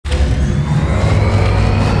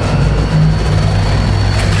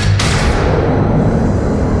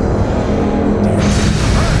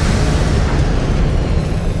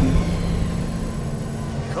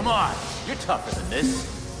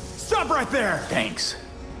there! Thanks.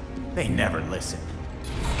 They never listen.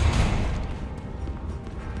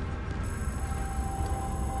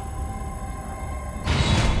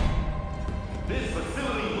 This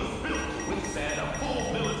facility was built to withstand a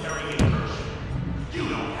full military incursion. You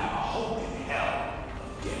don't have a hope in hell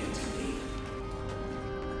of getting to me.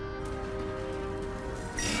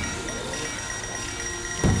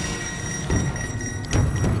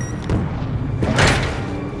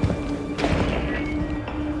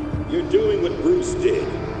 You're doing what Bruce did.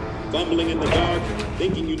 Fumbling in the dark,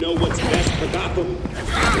 thinking you know what's best for Gotham,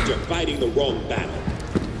 but you're fighting the wrong battle.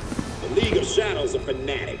 The League of Shadows are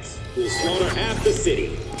fanatics who'll slaughter half the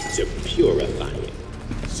city to purify it.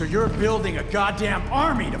 So you're building a goddamn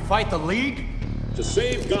army to fight the League? To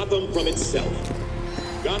save Gotham from itself.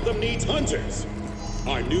 Gotham needs hunters,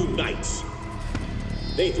 our new knights.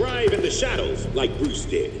 They thrive in the shadows like Bruce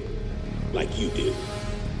did, like you do.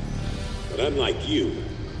 But unlike you,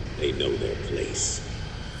 they know their place.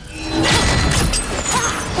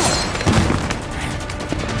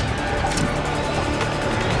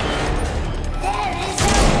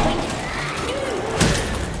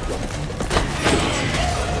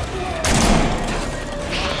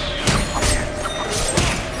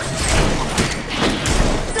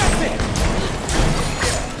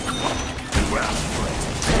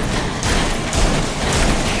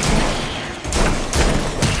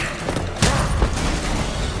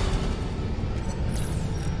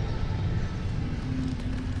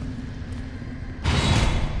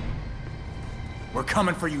 We're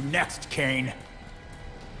coming for you next, Kane.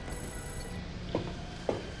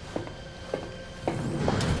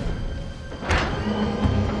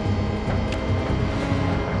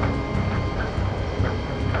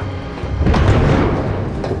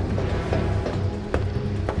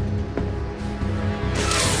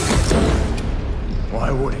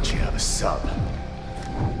 Why wouldn't you have a sub?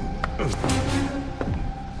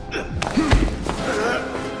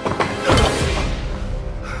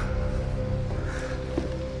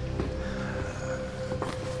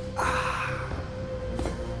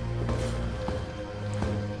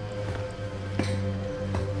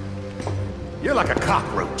 You're like a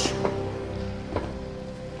cockroach.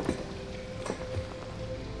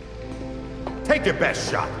 Take your best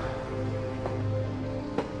shot.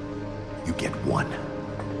 You get one.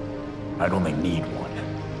 I'd only need one.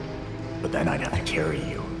 But then I'd have to carry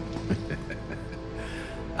you.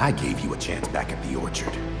 I gave you a chance back at the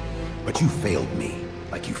orchard. But you failed me,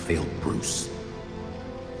 like you failed Bruce.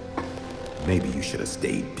 Maybe you should have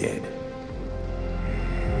stayed dead.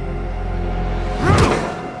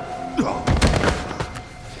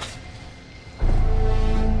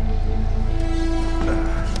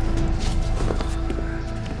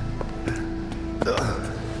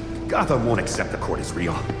 Gotham won't accept the court is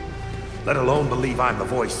real, let alone believe I'm the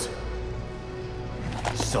voice.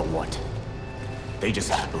 So what? They just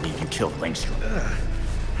have to believe you killed Langstrom.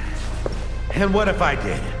 And what if I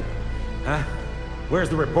did? Huh? Where's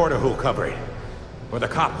the reporter who'll cover it? Or the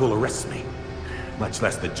cop who'll arrest me? Much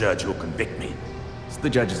less the judge who'll convict me. It's the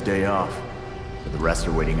judge's day off, but the rest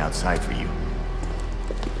are waiting outside for you.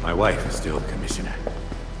 My wife is still the commissioner.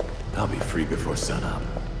 I'll be free before sunup.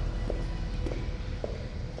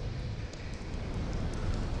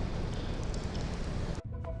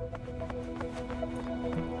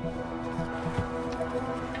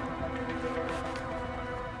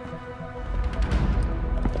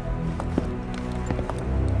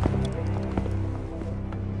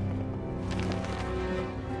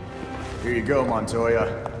 Here you go,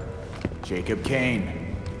 Montoya. Jacob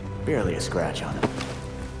Kane. Barely a scratch on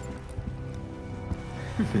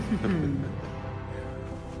him.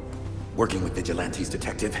 Working with vigilantes,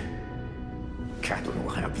 detective? Catherine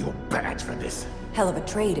will have your badge for this. Hell of a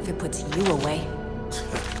trade if it puts you away.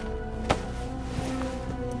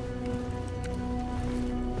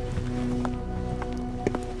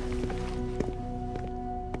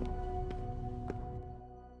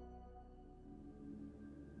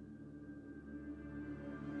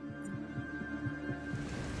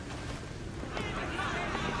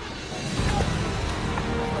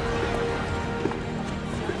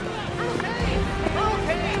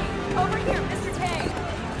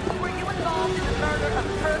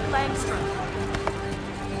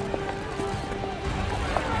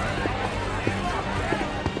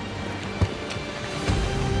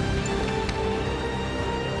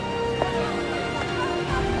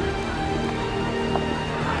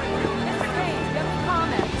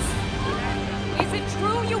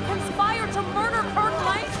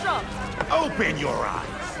 Open your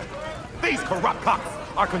eyes! These corrupt cops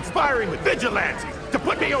are conspiring with vigilantes to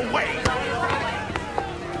put me away!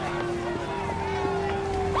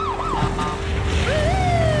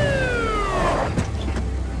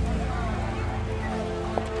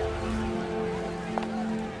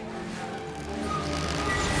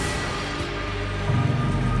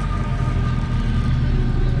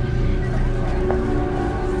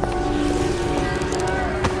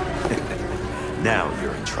 Now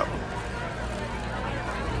you're in trouble.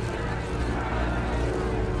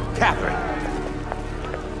 Catherine!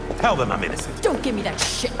 Tell them I'm innocent. Don't give me that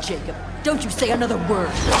shit, Jacob. Don't you say another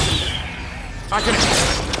word. I can...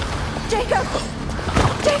 Jacob!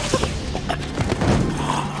 Jacob!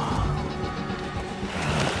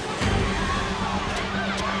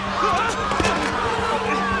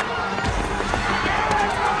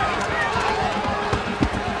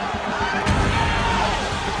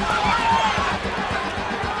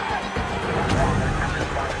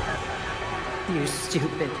 You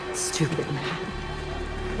stupid, stupid man.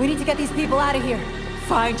 We need to get these people out of here.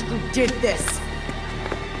 Find who did this.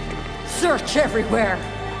 Search everywhere.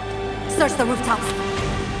 Search the rooftops.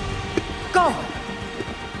 Go!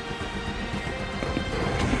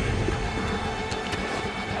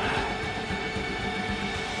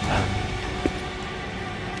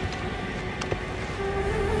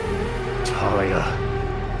 Talia.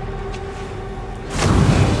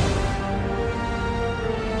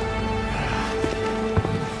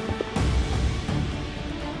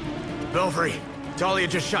 Belfry, Talia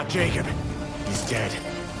just shot Jacob. He's dead.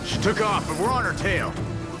 She took off, but we're on her tail.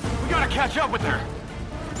 We gotta catch up with her.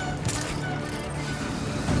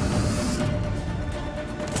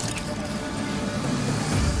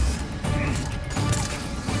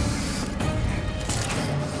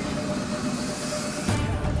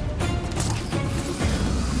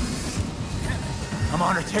 I'm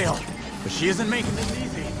on her tail, but she isn't making this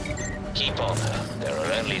easy. Keep on her. There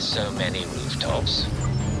are only so many rooftops.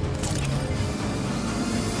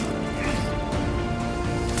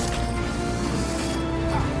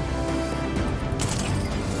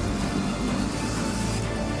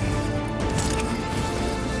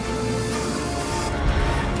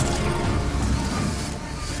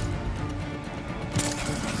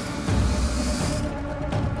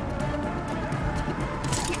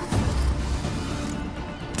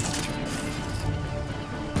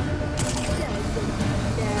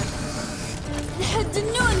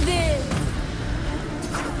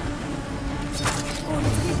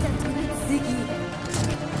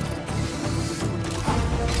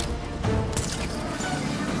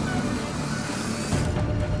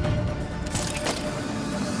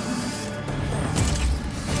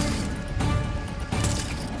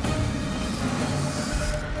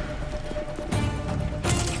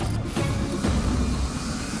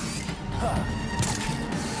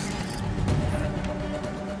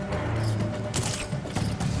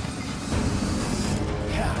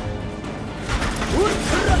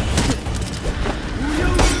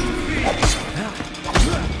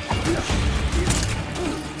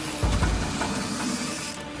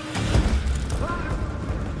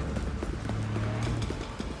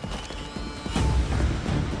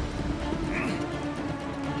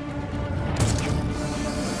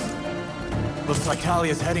 Looks like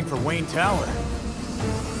Talia's heading for Wayne Tower.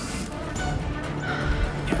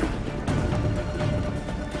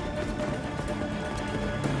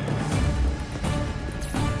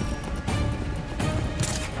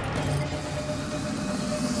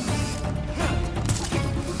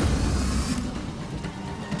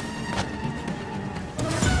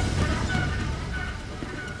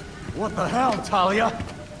 What the hell, Talia?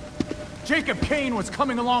 Jacob Kane was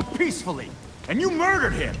coming along peacefully, and you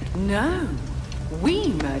murdered him! No. We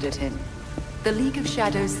murdered him. The League of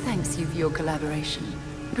Shadows thanks you for your collaboration.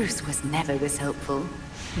 Bruce was never this helpful.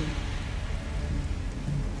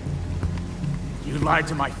 You lied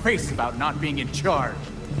to my face about not being in charge.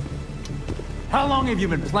 How long have you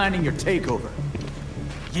been planning your takeover?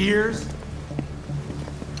 Years?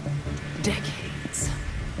 Decades.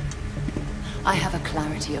 I have a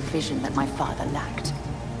clarity of vision that my father lacked.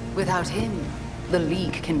 Without him, the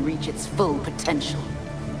League can reach its full potential.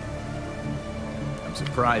 I'm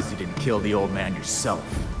surprised you didn't kill the old man yourself.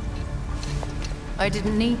 I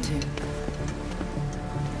didn't need to.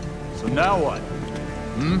 So now what?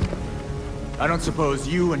 I don't suppose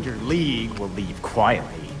you and your League will leave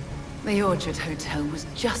quietly. The Orchard Hotel was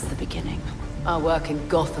just the beginning. Our work in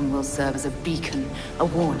Gotham will serve as a beacon, a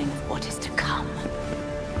warning of what is to come.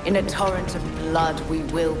 In a torrent of blood, we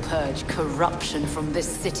will purge corruption from this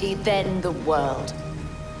city, then the world.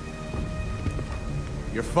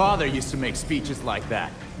 Your father used to make speeches like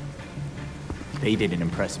that. They didn't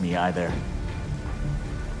impress me either.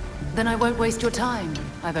 Then I won't waste your time.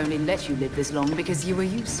 I've only let you live this long because you were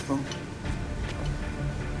useful.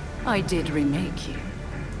 I did remake you,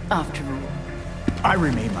 after all. I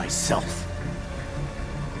remade myself.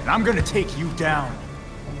 And I'm gonna take you down.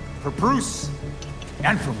 For Bruce,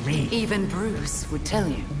 and for me. Even Bruce would tell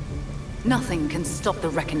you. Nothing can stop the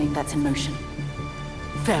reckoning that's in motion.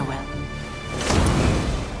 Farewell.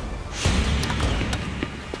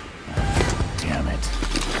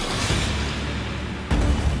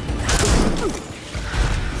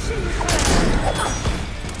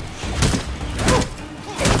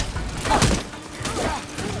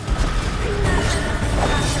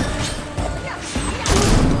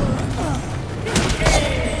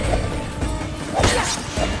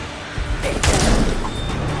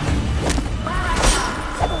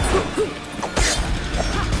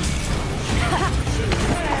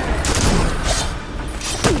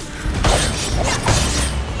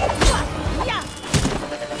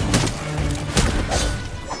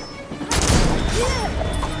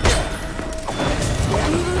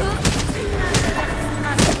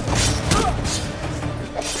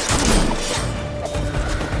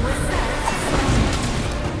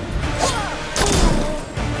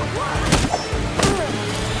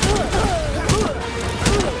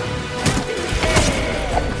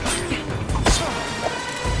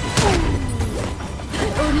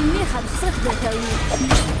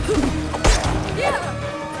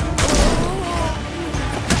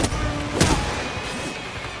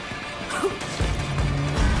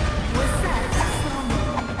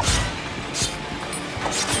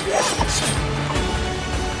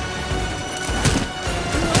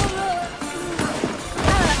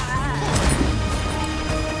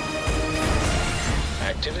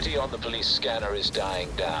 scanner is dying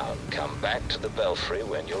down. Come back to the Belfry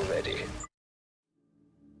when you're ready.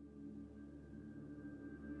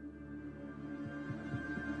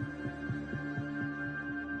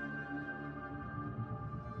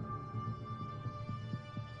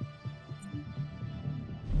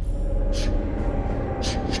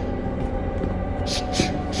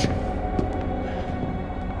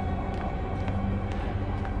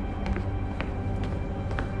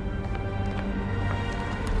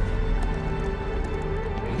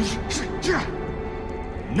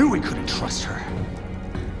 Knew we couldn't trust her.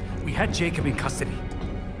 We had Jacob in custody.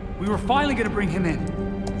 We were finally gonna bring him in.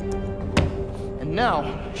 And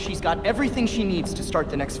now, she's got everything she needs to start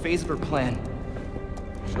the next phase of her plan.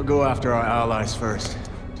 She'll go after our allies first,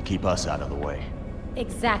 to keep us out of the way.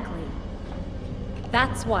 Exactly.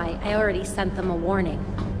 That's why I already sent them a warning.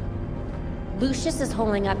 Lucius is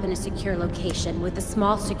holding up in a secure location with a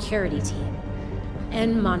small security team.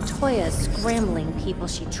 And Montoya's scrambling people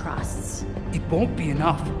she trusts. It won't be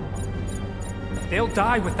enough. They'll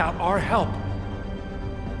die without our help.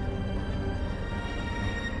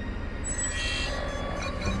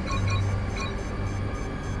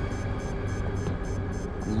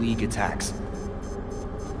 League attacks.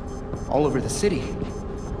 All over the city.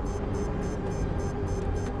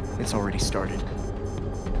 It's already started.